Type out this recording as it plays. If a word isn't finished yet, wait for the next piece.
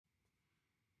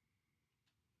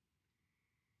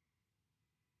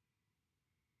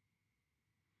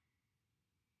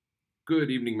Good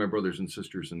evening, my brothers and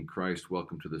sisters in Christ.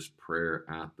 Welcome to this prayer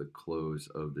at the close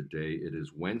of the day. It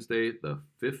is Wednesday, the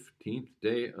 15th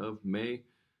day of May,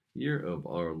 year of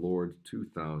our Lord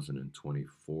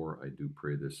 2024. I do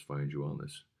pray this finds you on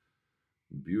this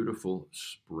beautiful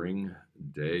spring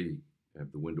day. I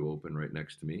have the window open right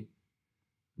next to me.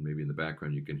 Maybe in the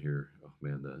background you can hear, oh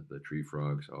man, the tree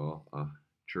frogs all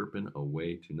chirping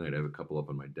away tonight. I have a couple up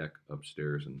on my deck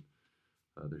upstairs, and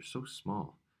they're so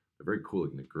small. They're very cool,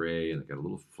 looking at gray, and they got a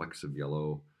little flecks of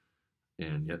yellow.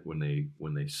 And yet, when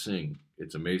they sing,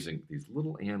 it's amazing. These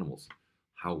little animals,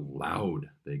 how loud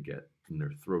they get, and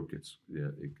their throat gets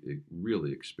it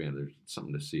really expands. There's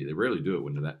something to see. They rarely do it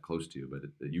when they're that close to you,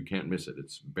 but you can't miss it.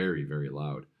 It's very, very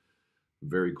loud.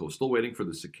 Very cool. Still waiting for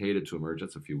the cicada to emerge.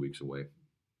 That's a few weeks away.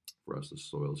 For us, the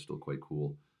soil is still quite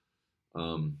cool.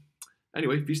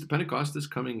 Anyway, Feast of Pentecost is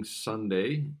coming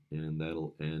Sunday, and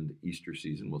that'll end Easter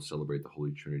season. We'll celebrate the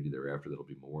Holy Trinity thereafter. That'll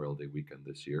be Memorial Day weekend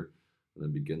this year, and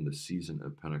then begin the season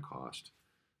of Pentecost.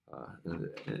 And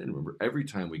remember, every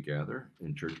time we gather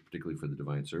in church, particularly for the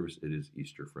divine service, it is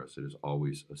Easter for us. It is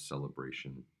always a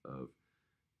celebration of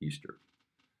Easter.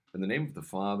 In the name of the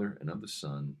Father, and of the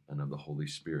Son, and of the Holy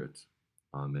Spirit.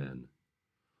 Amen.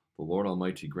 The Lord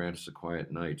Almighty grant us a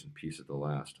quiet night and peace at the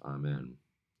last. Amen.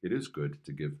 It is good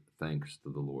to give thanks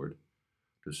to the Lord,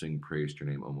 to sing praise to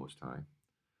your name, O Most High,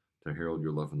 to herald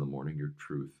your love in the morning, your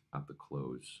truth at the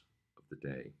close of the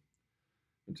day.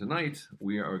 And tonight,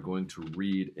 we are going to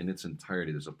read in its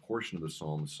entirety. There's a portion of the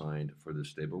psalm assigned for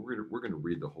this day, but we're going to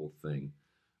read the whole thing.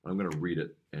 I'm going to read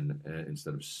it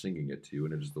instead of singing it to you,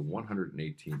 and it is the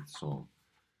 118th psalm.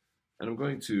 And I'm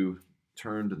going to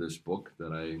turn to this book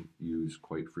that I use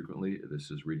quite frequently.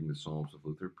 This is Reading the Psalms of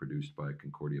Luther, produced by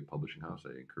Concordia Publishing House.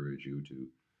 I encourage you to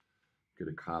get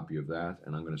a copy of that.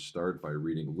 And I'm going to start by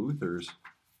reading Luther's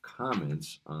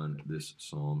comments on this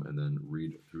psalm and then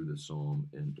read through the psalm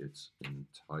in its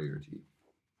entirety.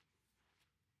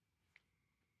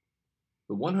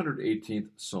 The 118th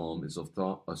psalm is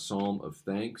a psalm of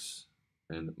thanks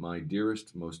and my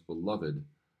dearest, most beloved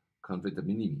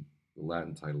Confitemini, the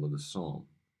Latin title of the psalm.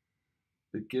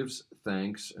 It gives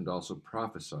thanks and also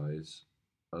prophesies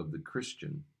of the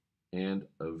Christian and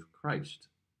of Christ,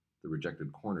 the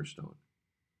rejected cornerstone.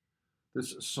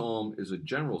 This psalm is a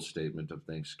general statement of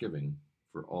thanksgiving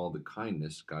for all the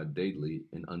kindness God daily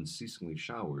and unceasingly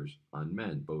showers on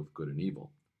men, both good and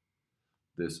evil.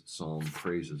 This psalm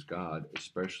praises God,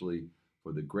 especially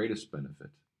for the greatest benefit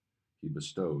he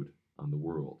bestowed on the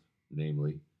world,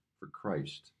 namely for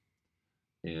Christ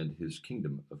and his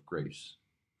kingdom of grace,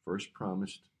 first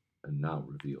promised and now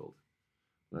revealed.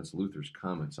 And that's Luther's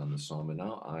comments on the psalm. And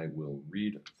now I will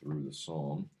read through the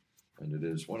psalm. And it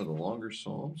is one of the longer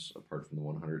psalms. Apart from the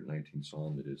 119th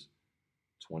psalm, it is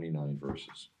 29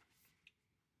 verses.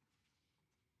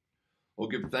 Oh,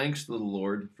 give thanks to the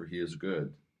Lord, for he is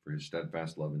good, for his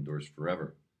steadfast love endures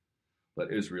forever.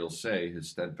 Let Israel say, his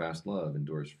steadfast love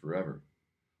endures forever.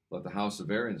 Let the house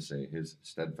of Aaron say, his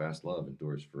steadfast love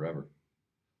endures forever.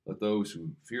 Let those who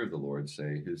fear the Lord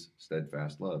say, his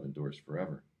steadfast love endures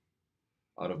forever.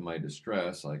 Out of my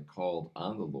distress I called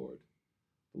on the Lord.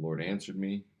 The Lord answered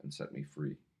me and set me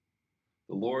free.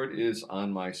 The Lord is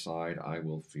on my side, I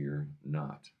will fear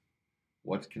not.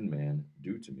 What can man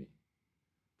do to me?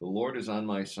 The Lord is on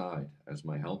my side as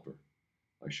my helper.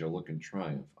 I shall look in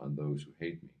triumph on those who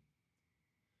hate me.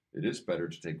 It is better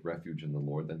to take refuge in the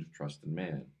Lord than to trust in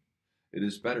man. It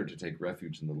is better to take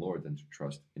refuge in the Lord than to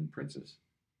trust in princes.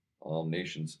 All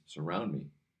nations surround me.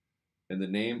 In the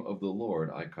name of the Lord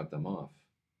I cut them off.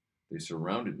 They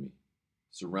surrounded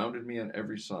me on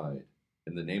every side.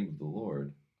 In the name of the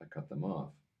Lord I cut them off.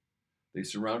 They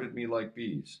surrounded me like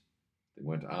bees. They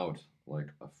went out like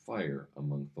a fire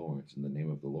among thorns. In the name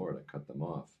of the Lord I cut them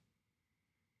off.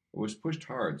 I was pushed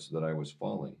hard so that I was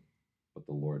falling, but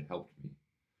the Lord helped me.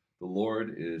 The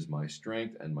Lord is my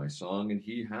strength and my song, and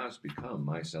he has become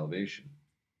my salvation.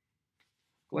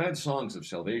 Glad songs of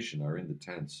salvation are in the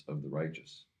tents of the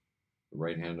righteous. The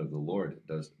right hand of the Lord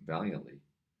does valiantly.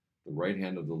 The right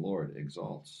hand of the Lord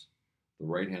exalts. The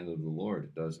right hand of the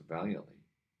Lord does valiantly.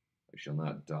 I shall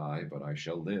not die, but I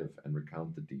shall live and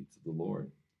recount the deeds of the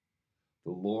Lord.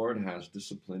 The Lord has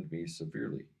disciplined me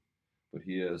severely, but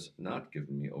he has not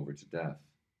given me over to death.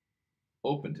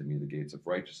 Open to me the gates of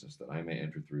righteousness, that I may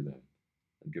enter through them,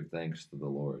 and give thanks to the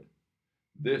Lord.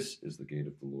 This is the gate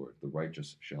of the Lord. The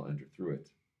righteous shall enter through it.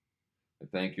 I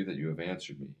thank you that you have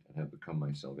answered me and have become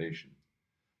my salvation.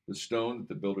 The stone that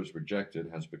the builders rejected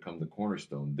has become the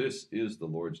cornerstone. This is the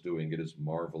Lord's doing. It is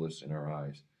marvelous in our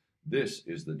eyes. This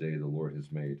is the day the Lord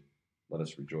has made. Let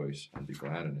us rejoice and be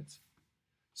glad in it.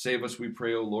 Save us, we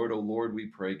pray, O Lord, we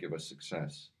pray, give us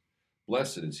success.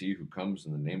 Blessed is he who comes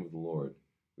in the name of the Lord.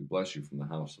 We bless you from the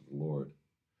house of the Lord.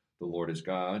 The Lord is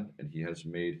God, and he has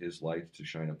made his light to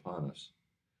shine upon us.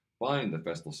 Bind the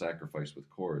festal sacrifice with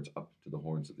cords up to the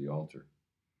horns of the altar.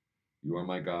 You are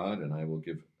my God, and I will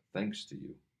give thanks to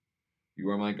you. You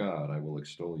are my God, I will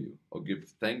extol you. Oh, give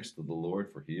thanks to the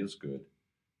Lord, for he is good,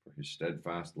 for his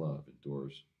steadfast love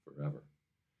endures forever.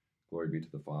 Glory be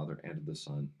to the Father, and to the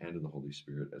Son, and to the Holy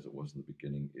Spirit, as it was in the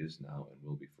beginning, is now, and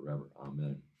will be forever.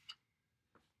 Amen.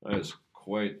 That is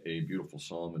quite a beautiful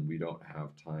psalm, and we don't have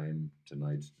time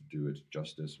tonight to do it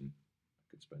justice, and I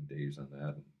could spend days on that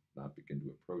and not begin to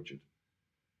approach it.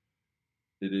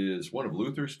 It is one of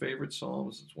Luther's favorite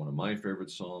psalms. It's one of my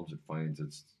favorite psalms. It finds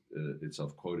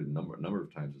itself quoted a number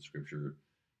of times in Scripture.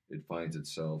 It finds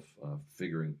itself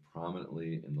figuring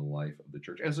prominently in the life of the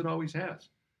church, as it always has.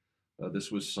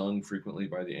 This was sung frequently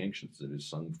by the ancients. It is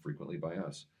sung frequently by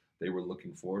us. They were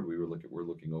looking forward. We're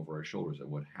looking over our shoulders at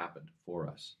what happened for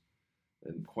us.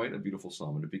 And quite a beautiful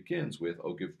psalm. And it begins with,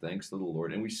 "Oh, give thanks to the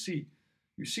Lord." And you see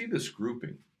this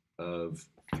grouping of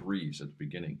threes at the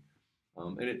beginning.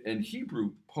 And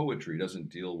Hebrew poetry doesn't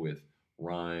deal with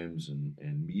rhymes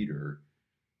and meter.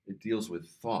 It deals with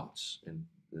thoughts and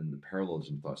the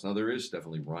parallelism of thoughts. Now, there is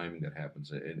definitely rhyming that happens,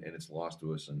 and it's lost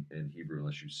to us in Hebrew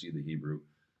unless you see the Hebrew.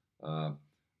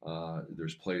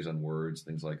 There's plays on words,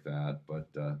 things like that,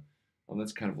 but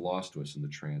that's kind of lost to us in the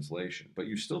translation. But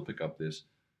you still pick up this,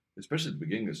 especially at the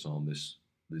beginning of the psalm,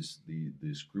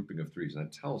 this grouping of threes, and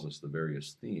that tells us the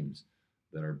various themes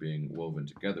that are being woven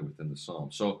together within the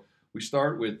psalm. So we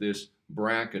start with this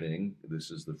bracketing. This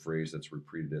is the phrase that's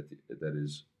repeated at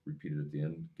the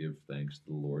end. Give thanks to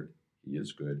the Lord; He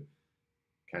is good.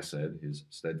 Chesed, His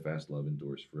steadfast love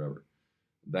endures forever.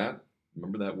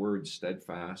 Remember that word,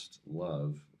 steadfast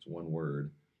love. It's one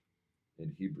word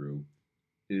in Hebrew.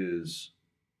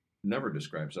 Never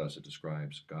describes us. It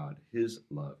describes God. His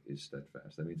love is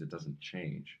steadfast. That means it doesn't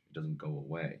change. It doesn't go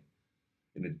away,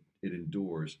 and it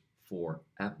endures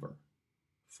forever.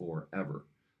 Forever.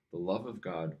 The love of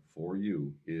God for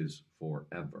you is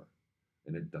forever,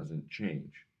 and it doesn't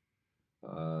change.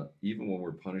 Even when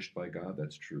we're punished by God,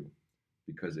 that's true,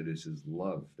 because it is His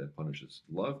love that punishes.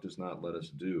 Love does not let us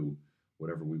do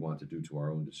whatever we want to do to our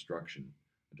own destruction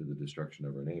and to the destruction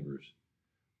of our neighbors.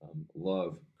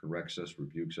 Love corrects us,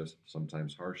 rebukes us,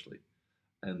 sometimes harshly.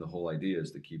 And the whole idea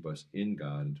is to keep us in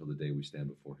God until the day we stand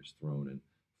before His throne and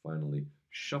finally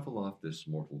shuffle off this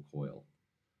mortal coil.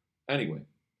 Anyway,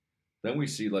 then we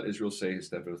see, let Israel say, His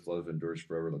steadfast love endures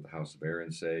forever. Let the house of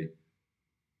Aaron say,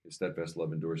 His steadfast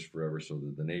love endures forever, so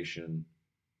that the nation,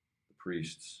 the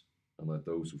priests, and let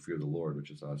those who fear the Lord,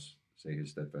 which is us, say His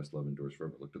steadfast love endures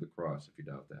forever. Look to the cross if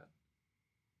you doubt that.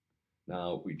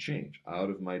 Now we change. Out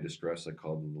of my distress I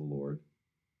called to the Lord,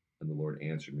 and the Lord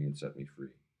answered me and set me free.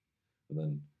 And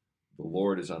then the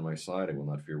Lord is on my side. I will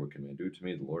not fear what can man do to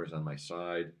me. The Lord is on my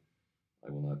side.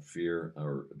 I will not fear.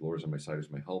 Or the Lord is on my side as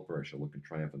my helper. I shall look in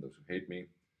triumph on those who hate me.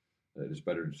 It is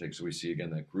better to take, so we see again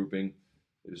that grouping.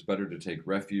 It is better to take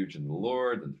refuge in the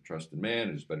Lord than to trust in man.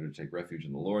 It is better to take refuge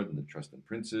in the Lord than to trust in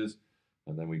princes.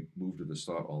 And then we move to this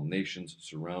thought, all nations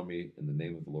surround me. In the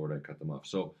name of the Lord, I cut them off.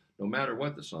 So no matter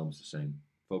what, the psalmist is saying,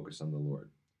 focus on the Lord.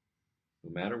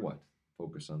 No matter what,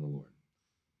 focus on the Lord.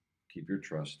 Keep your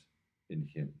trust in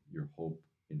Him, your hope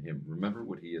in Him. Remember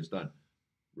what He has done.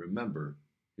 Remember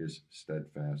His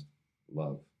steadfast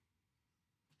love.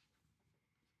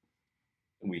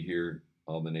 And we hear,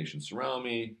 all the nations surround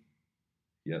me,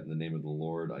 yet in the name of the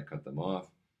Lord I cut them off.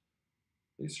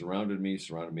 They surrounded me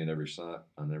on every side.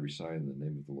 In the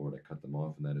name of the Lord I cut them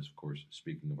off. And that is, of course,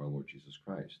 speaking of our Lord Jesus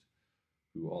Christ,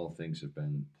 who all things have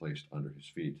been placed under His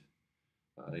feet.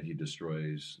 And He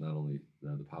destroys not only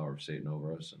the power of Satan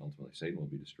over us, and ultimately Satan will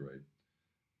be destroyed,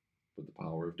 but the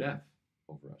power of death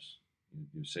over us.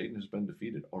 Satan has been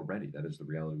defeated already. That is the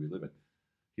reality we live in.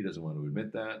 He doesn't want to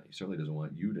admit that. He certainly doesn't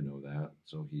want you to know that.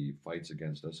 So he fights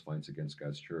against us, fights against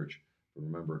God's church. But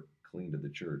remember, cling to the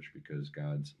church, because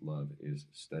God's love is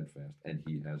steadfast, and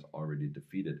He has already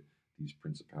defeated these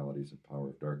principalities and power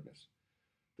of darkness.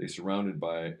 They surrounded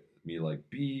by me like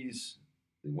bees.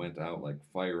 They went out like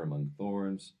fire among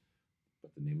thorns,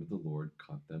 but the name of the Lord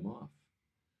cut them off.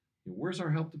 Where's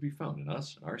our help to be found? In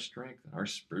us, in our strength, in our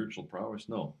spiritual prowess?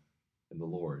 No, in the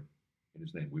Lord, in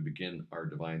His name. We begin our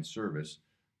divine service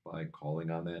by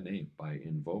calling on that name, by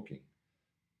invoking.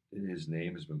 His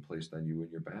name has been placed on you in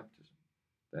your baptism.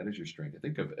 That is your strength.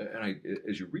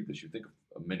 As you read this, you think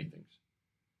of many things.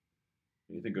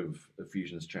 When you think of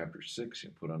Ephesians chapter 6, you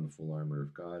put on the full armor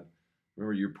of God.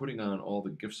 Remember, you're putting on all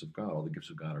the gifts of God. All the gifts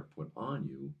of God are put on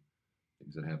you.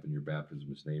 Things that happen in your baptism,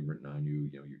 His name written on you.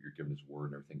 You're given His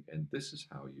word and everything. And this is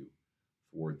how you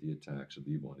thwart the attacks of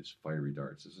the evil one, his fiery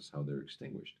darts. This is how they're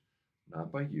extinguished.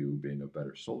 Not by you being a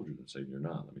better soldier than Satan, you're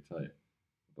not, let me tell you.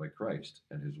 By Christ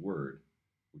and his word,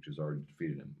 which has already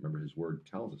defeated him. Remember, his word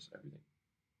tells us everything,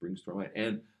 brings to our mind.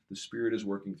 And the Spirit is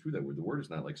working through that word. The word is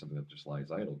not like something that just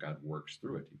lies idle. God works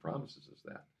through it. He promises us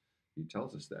that. He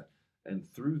tells us that. And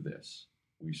through this,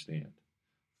 we stand.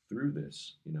 Through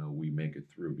this, we make it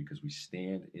through because we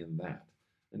stand in that.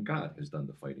 And God has done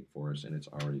the fighting for us, and it's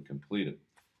already completed.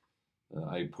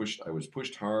 I was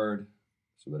pushed hard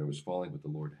so that I was falling, but the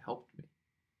Lord helped me.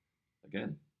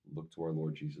 Again, look to our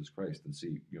Lord Jesus Christ and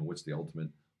see, what's the ultimate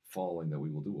falling that we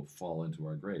will do? We'll fall into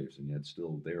our graves, and yet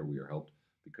still there we are helped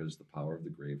because the power of the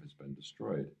grave has been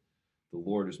destroyed. The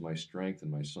Lord is my strength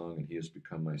and my song, and he has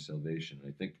become my salvation.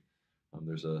 And I think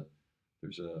there's a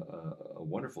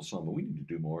wonderful song, but we need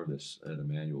to do more of this at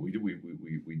Emmanuel. We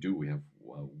do. We have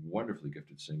wonderfully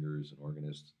gifted singers and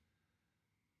organists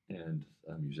and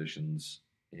musicians,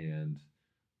 and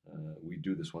we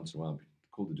do this once in a while. It'd be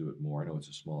cool to do it more. I know it's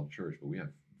a small church, but we have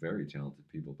very talented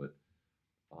people. But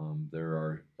there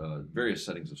are various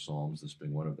settings of psalms, this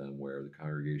being one of them, where the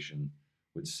congregation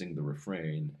would sing the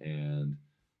refrain, and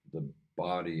the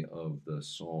body of the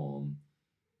psalm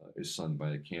is sung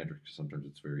by a cantor. Sometimes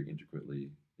it's very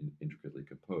intricately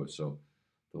composed. So,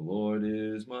 the Lord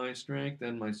is my strength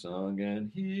and my song, and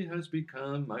he has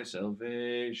become my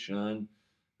salvation.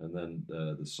 And then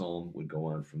the psalm would go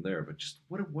on from there. But just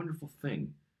what a wonderful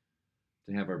thing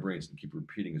to have our brains and keep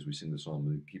repeating as we sing the psalm.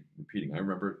 We keep repeating. I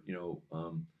remember,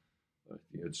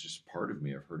 it's just part of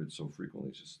me. I've heard it so frequently.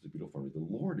 It's just beautiful for me.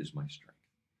 The Lord is my strength.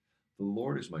 The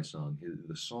Lord is my song.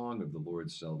 The song of the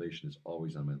Lord's salvation is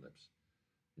always on my lips.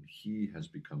 And he has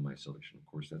become my salvation. Of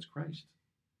course, that's Christ.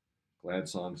 Glad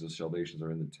songs of salvation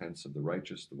are in the tents of the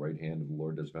righteous. The right hand of the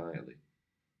Lord does valiantly.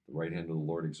 The right hand of the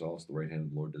Lord exalts. The right hand of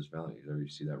the Lord does valiantly. There you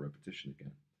see that repetition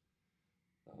again.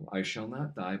 I shall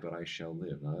not die, but I shall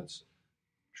live. Now that's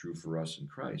true for us in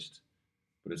Christ,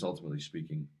 but it's ultimately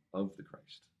speaking of the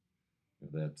Christ,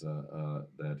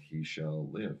 that he shall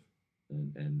live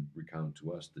and recount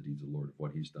to us the deeds of the Lord, of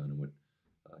what he's done and what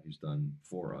he's done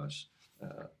for us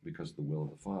because of the will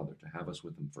of the Father, to have us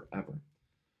with him forever.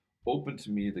 Open to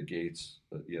me the gates.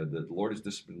 The Lord has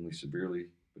disciplined me severely,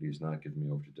 but he has not given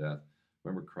me over to death.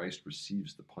 Remember, Christ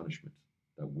receives the punishment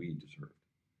that we deserved,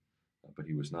 but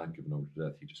he was not given over to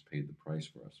death. He just paid the price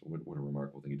for us. What a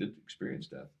remarkable thing. He did experience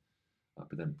death,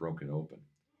 but then broke it open.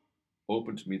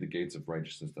 Open to me the gates of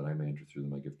righteousness, that I may enter through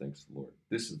them. I give thanks to the Lord.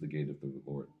 This is the gate of the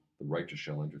Lord. The righteous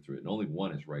shall enter through it. And only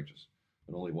one is righteous,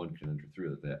 and only one can enter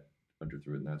through it,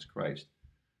 and that's Christ.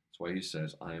 That's why he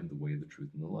says, I am the way, the truth,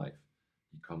 and the life.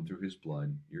 You come through his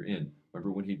blood, you're in.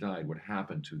 Remember when he died, what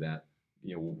happened to that?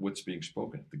 What's being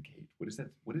spoken at the gate? What is that?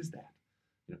 What is that?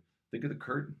 Think of the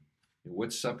curtain.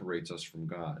 What separates us from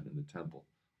God in the temple?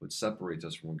 What separates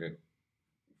us from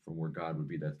where God would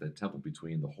be? That's that temple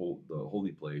between the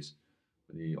holy place,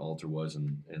 where the altar was,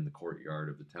 and the courtyard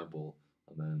of the temple,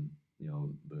 and then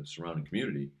the surrounding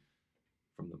community,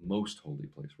 from the most holy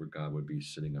place where God would be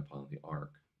sitting upon the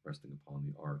ark, resting upon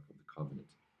the ark of the covenant.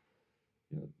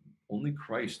 Only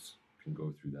Christ can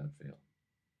go through that veil.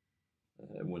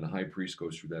 When the high priest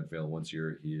goes through that veil once a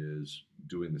year, he is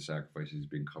doing the sacrifices. He's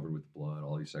being covered with blood.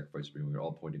 All these sacrifices are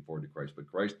all pointing forward to Christ. But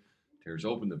Christ tears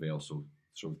open the veil, so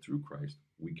through Christ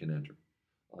we can enter.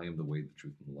 I am the way, the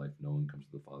truth, and the life. No one comes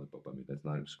to the Father but by me. That's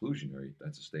not exclusionary.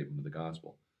 That's a statement of the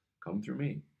gospel. Come through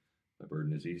me. My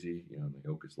burden is easy. My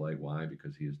yoke is light. Why?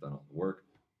 Because he has done all the work.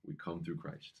 We come through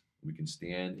Christ. We can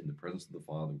stand in the presence of the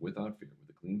Father without fear,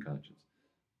 with a clean conscience.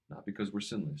 Not because we're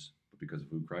sinless, but because of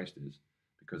who Christ is.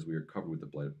 Because we are covered with the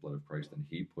blood of Christ, and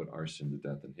he put our sin to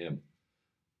death in him.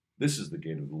 This is the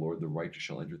gate of the Lord. The righteous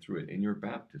shall enter through it. In your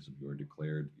baptism, you are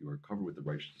declared, you are covered with the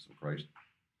righteousness of Christ.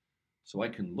 So I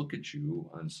can look at you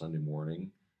on Sunday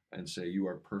morning and say, you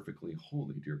are perfectly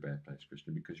holy, dear baptized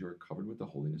Christian, because you are covered with the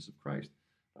holiness of Christ.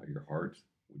 Now, your heart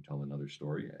would tell another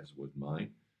story, as would mine.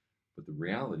 But the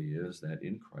reality is that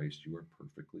in Christ, you are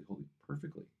perfectly holy,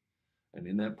 perfectly. And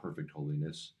in that perfect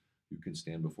holiness, you can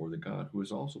stand before the God who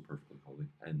is also perfectly holy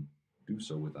and do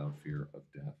so without fear of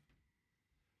death.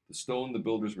 The stone the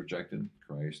builders rejected,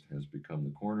 Christ, has become the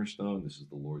cornerstone. This is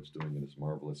the Lord's doing, and it's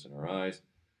marvelous in our eyes.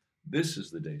 This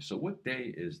is the day. So what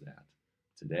day is that?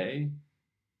 Today?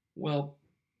 Well,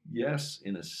 yes,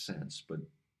 in a sense, but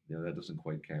that doesn't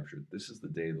quite capture it. This is the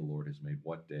day the Lord has made.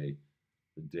 What day?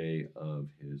 The day of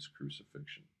his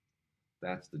crucifixion.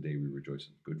 That's the day we rejoice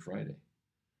in. Good Friday.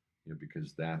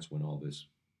 Because that's when all this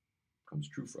comes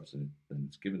true for us, and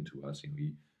it's given to us.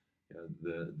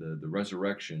 The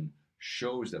resurrection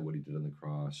shows that what he did on the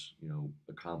cross,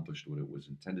 accomplished what it was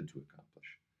intended to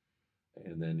accomplish.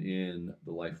 And then in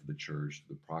the life of the church,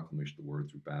 through the proclamation of the word,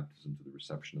 through baptism, to the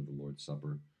reception of the Lord's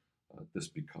Supper, this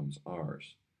becomes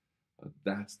ours.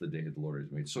 That's the day the Lord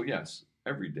has made. So yes,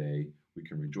 every day we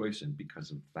can rejoice in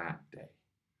because of that day.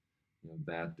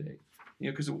 That day.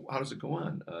 Because how does it go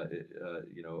on?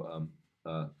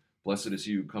 Blessed is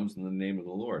he who comes in the name of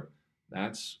the Lord.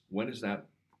 When is that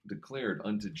declared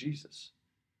unto Jesus?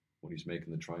 When he's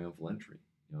making the triumphal entry.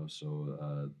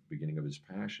 Beginning of his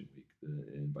Passion Week,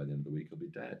 and by the end of the week he'll be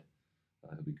dead.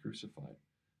 He'll be crucified.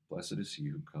 Blessed is he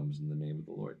who comes in the name of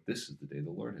the Lord. This is the day the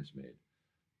Lord has made.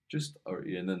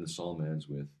 And then the psalm ends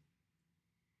with,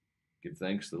 give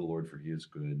thanks to the Lord, for he is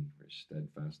good, for his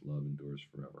steadfast love endures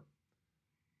forever.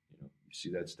 You see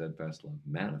that steadfast love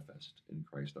manifest in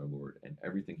Christ our Lord and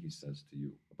everything he says to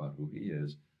you about who he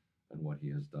is and what he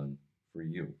has done for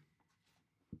you.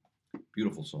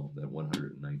 Beautiful psalm, that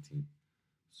 119th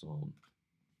psalm.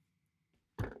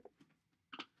 I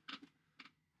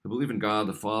believe in God,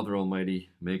 the Father Almighty,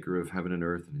 maker of heaven and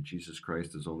earth, and in Jesus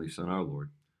Christ, his only Son, our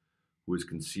Lord, who was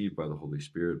conceived by the Holy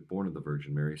Spirit, born of the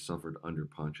Virgin Mary, suffered under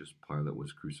Pontius Pilate,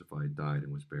 was crucified, died,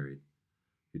 and was buried.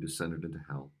 He descended into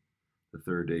hell. The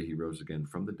third day he rose again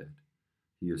from the dead.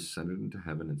 He ascended into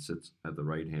heaven and sits at the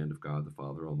right hand of God the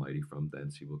Father Almighty. From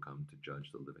thence he will come to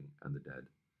judge the living and the dead.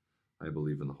 I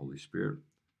believe in the Holy Spirit,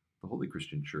 the Holy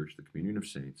Christian Church, the communion of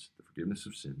saints, the forgiveness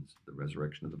of sins, the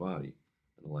resurrection of the body,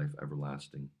 and the life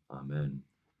everlasting. Amen.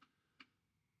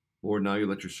 Lord, now you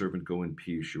let your servant go in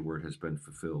peace. Your word has been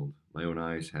fulfilled. My own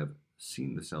eyes have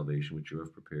seen the salvation which you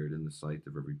have prepared in the sight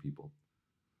of every people,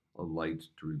 a light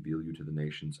to reveal you to the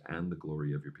nations and the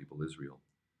glory of your people Israel.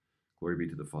 Glory be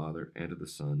to the Father, and to the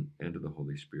Son, and to the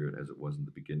Holy Spirit, as it was in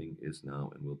the beginning, is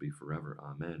now, and will be forever.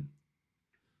 Amen.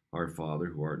 Our Father,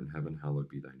 who art in heaven, hallowed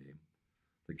be thy name.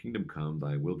 Thy kingdom come,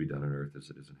 thy will be done on earth as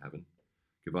it is in heaven.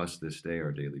 Give us this day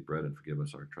our daily bread, and forgive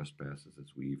us our trespasses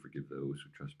as we forgive those who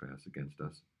trespass against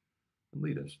us. And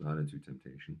lead us not into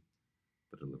temptation,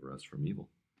 but deliver us from evil.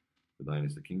 For thine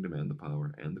is the kingdom, and the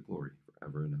power, and the glory,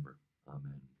 forever and ever.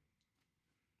 Amen.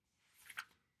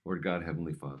 Lord God,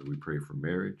 Heavenly Father, we pray for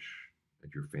marriage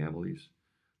and your families,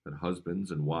 that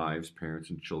husbands and wives,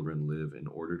 parents and children live in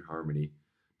ordered harmony,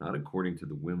 not according to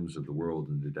the whims of the world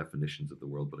and the definitions of the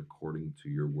world, but according to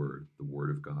your word, the word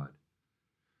of God.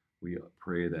 We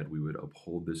pray that we would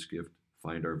uphold this gift,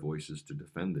 find our voices to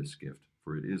defend this gift,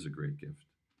 for it is a great gift.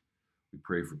 We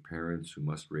pray for parents who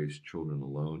must raise children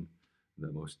alone, in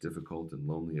the most difficult and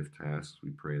lonely of tasks.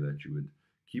 We pray that you would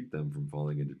keep them from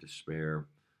falling into despair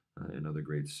and other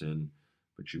great sin,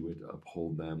 but you would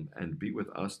uphold them and be with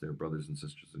us, their brothers and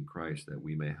sisters in Christ, that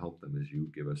we may help them as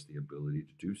you give us the ability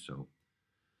to do so.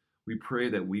 We pray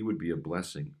that we would be a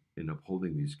blessing in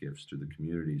upholding these gifts to the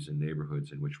communities and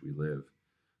neighborhoods in which we live,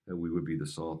 that we would be the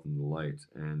salt and the light,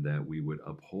 and that we would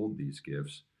uphold these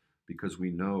gifts because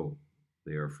we know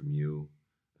they are from you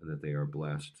and that they are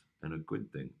blessed and a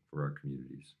good thing for our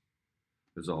communities.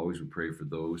 As always, we pray for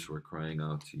those who are crying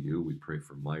out to you. We pray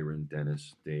for Myron,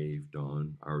 Dennis, Dave,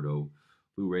 Dawn, Ardo,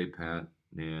 Lou Ray, Pat,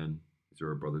 Nan. These are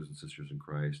our brothers and sisters in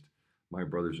Christ. My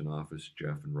brothers in office,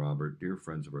 Jeff and Robert, dear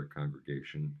friends of our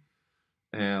congregation,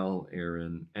 Al,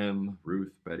 Aaron, M,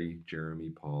 Ruth, Betty,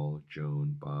 Jeremy, Paul,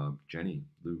 Joan, Bob, Jenny,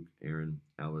 Luke, Aaron,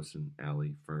 Allison,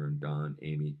 Allie, Fern, Don,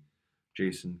 Amy,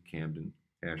 Jason, Camden,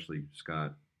 Ashley,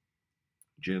 Scott,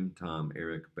 Jim, Tom,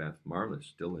 Eric, Beth,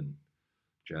 Marlis, Dylan,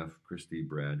 Jeff, Christy,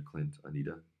 Brad, Clint,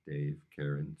 Anita, Dave,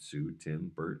 Karen, Sue,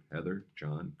 Tim, Bert, Heather,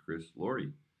 John, Chris,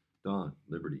 Lori, Dawn,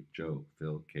 Liberty, Joe,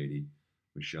 Phil, Katie,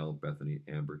 Michelle, Bethany,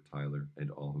 Amber, Tyler,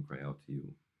 and all who cry out to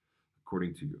you.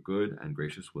 According to your good and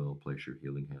gracious will, place your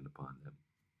healing hand upon them.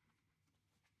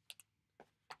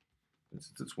 And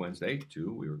since it's Wednesday,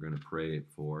 too, we were going to pray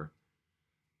for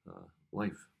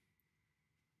life.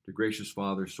 Dear gracious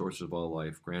Father, source of all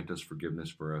life, grant us forgiveness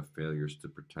for our failures to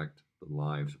protect the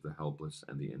lives of the helpless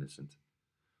and the innocent.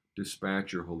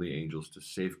 Dispatch your holy angels to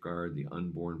safeguard the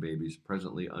unborn babies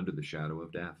presently under the shadow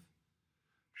of death.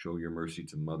 Show your mercy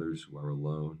to mothers who are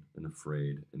alone and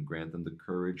afraid, and grant them the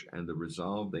courage and the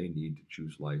resolve they need to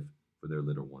choose life for their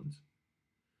little ones.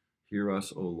 Hear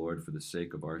us, O Lord, for the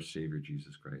sake of our Savior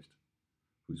Jesus Christ,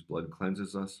 whose blood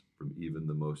cleanses us from even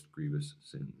the most grievous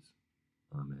sins.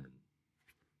 Amen.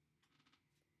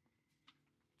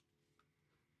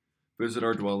 Visit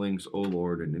our dwellings, O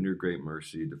Lord, and in your great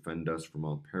mercy defend us from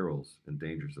all perils and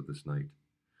dangers of this night.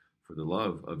 For the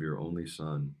love of your only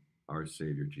Son, our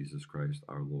Savior, Jesus Christ,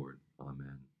 our Lord.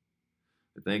 Amen.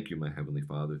 I thank you, my Heavenly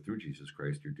Father, through Jesus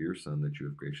Christ, your dear Son, that you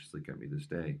have graciously kept me this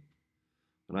day.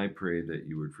 And I pray that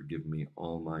you would forgive me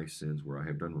all my sins where I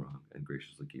have done wrong, and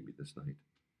graciously keep me this night.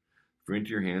 For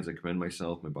into your hands I commend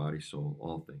myself, my body, soul,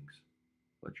 all things.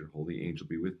 Let your holy angel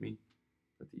be with me,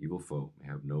 that the evil foe may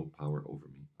have no power over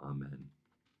me. Amen.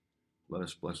 Let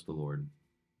us bless the Lord.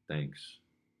 Thanks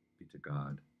be to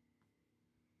God.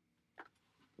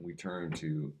 We turn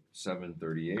to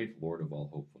 738, Lord of all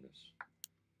hopefulness.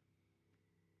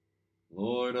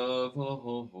 Lord of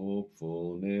all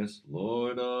hopefulness,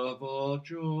 Lord of all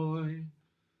joy,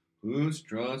 whose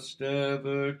trust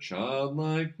ever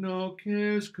childlike no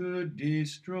cares could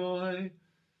destroy,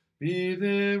 be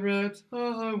there at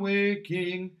our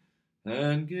waking,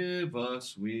 and give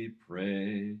us, we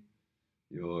pray,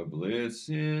 your bliss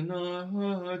in our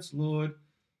hearts, Lord,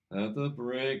 at the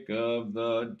break of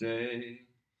the day.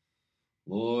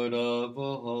 Lord of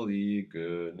all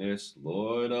eagerness,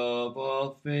 Lord of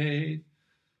all faith,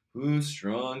 whose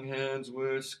strong hands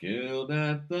were skilled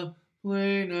at the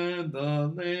plane and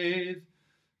the lathe,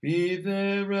 be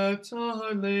there at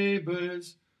our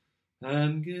labors,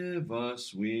 and give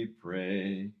us, we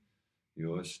pray,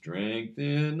 your strength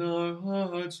in our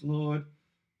hearts, Lord,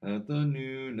 at the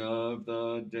noon of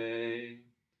the day.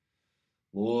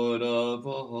 Lord of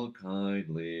all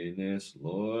kindliness,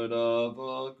 Lord of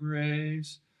all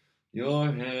grace,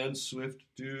 your hands swift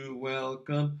to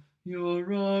welcome,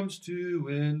 your arms to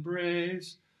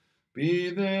embrace, be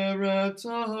there at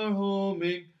our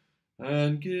homing,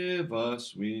 and give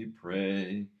us, we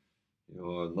pray,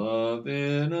 your love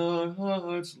in our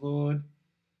hearts, Lord,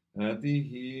 at the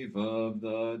eve of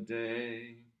the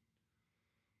day.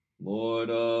 Lord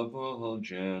of all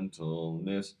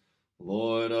gentleness,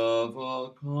 Lord of all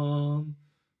calm,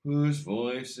 whose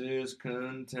voice is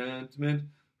contentment,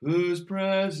 whose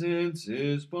presence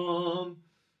is balm,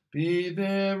 be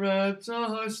there at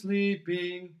our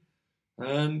sleeping,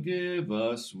 and give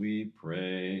us, we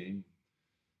pray,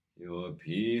 your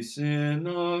peace in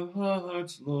our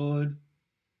hearts, Lord,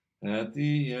 at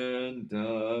the end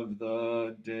of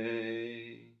the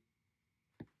day.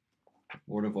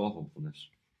 Lord of all hopefulness.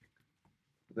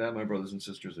 With that, my brothers and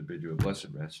sisters, I bid you a blessed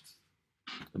rest,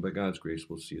 and by God's grace,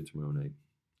 we'll see you tomorrow night.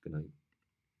 Good night.